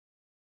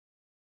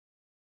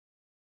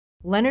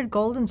Leonard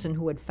Goldenson,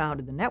 who had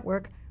founded the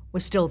network,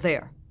 was still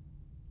there,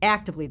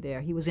 actively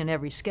there. He was in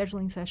every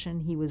scheduling session.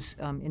 He was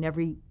in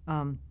every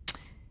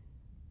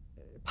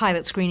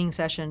pilot screening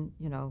session.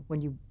 You know,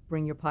 when you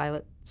bring your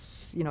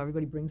pilots, you know,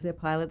 everybody brings their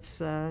pilots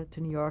to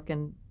New York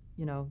and,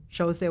 you know,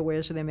 shows their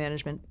wares to their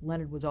management.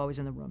 Leonard was always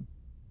in the room.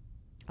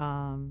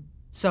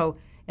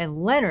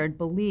 And Leonard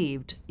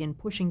believed in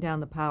pushing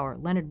down the power.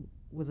 Leonard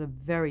was a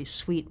very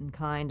sweet and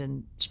kind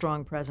and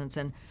strong presence,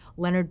 and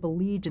Leonard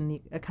believed in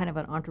a kind of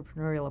an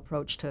entrepreneurial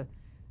approach to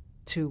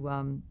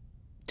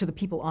the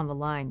people on the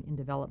line in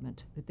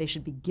development, that they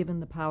should be given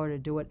the power to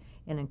do it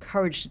and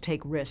encouraged to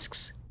take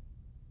risks.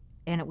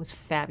 And it was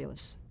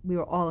fabulous. We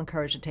were all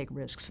encouraged to take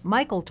risks.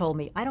 Michael told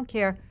me, I don't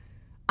care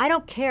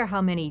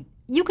how many,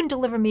 you can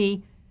deliver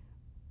me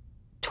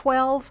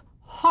 12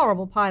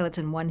 horrible pilots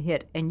in one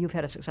hit and you've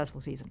had a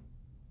successful season.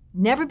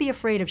 Never be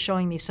afraid of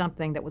showing me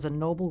something that was a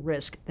noble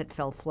risk that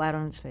fell flat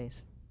on its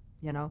face,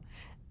 you know?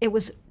 It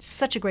was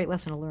such a great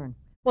lesson to learn.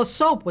 Well,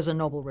 soap was a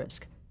noble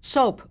risk.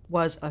 Soap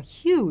was a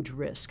huge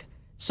risk.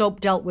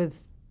 Soap dealt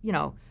with, you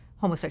know,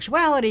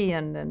 homosexuality,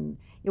 and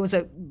it was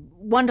a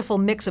wonderful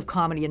mix of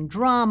comedy and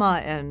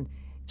drama, and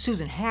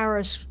Susan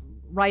Harris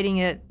writing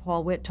it,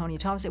 Paul Witt, Tony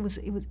Thomas. It was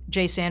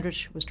Jay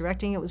Sandrich was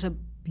directing. It was a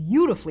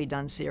beautifully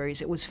done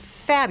series. It was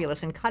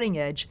fabulous and cutting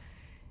edge.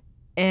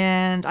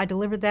 And I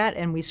delivered that,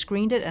 and we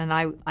screened it, and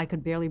I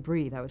could barely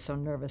breathe. I was so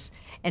nervous.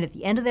 And at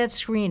the end of that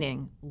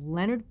screening,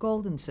 Leonard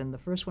Goldenson, the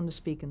first one to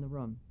speak in the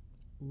room,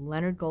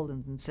 Leonard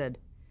Goldenson said,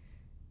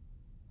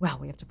 well,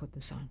 we have to put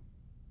this on.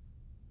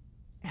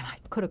 And I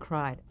could have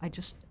cried. I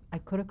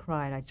could have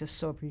cried. I just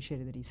so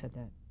appreciated that he said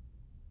that.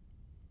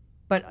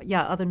 But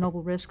yeah, other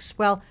noble risks.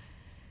 Well,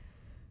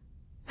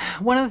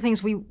 one of the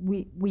things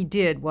we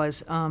did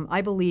was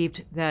I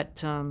believed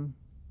that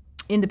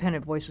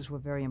independent voices were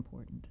very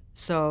important.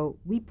 So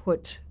we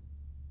put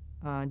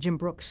Jim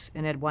Brooks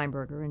and Ed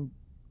Weinberger and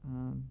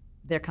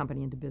their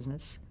company into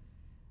business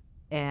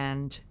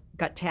and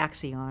got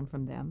Taxi on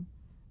from them.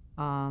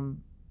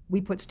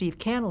 We put Steve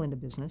Cannell into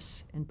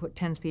business and put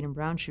 10 Speed and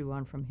Brown Shoe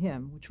on from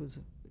him, which was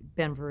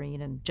Ben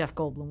Vereen and Jeff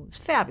Goldblum. It was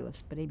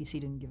fabulous, but ABC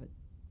didn't give it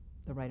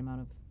the right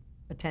amount of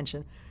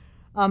attention.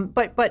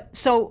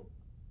 So,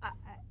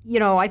 you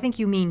know, I think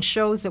you mean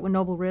shows that were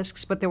noble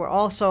risks, but there were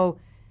also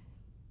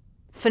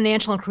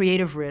financial and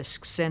creative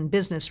risks and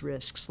business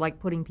risks, like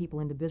putting people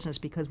into business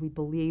because we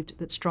believed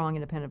that strong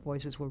independent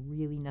voices were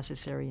really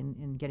necessary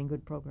in getting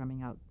good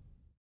programming out.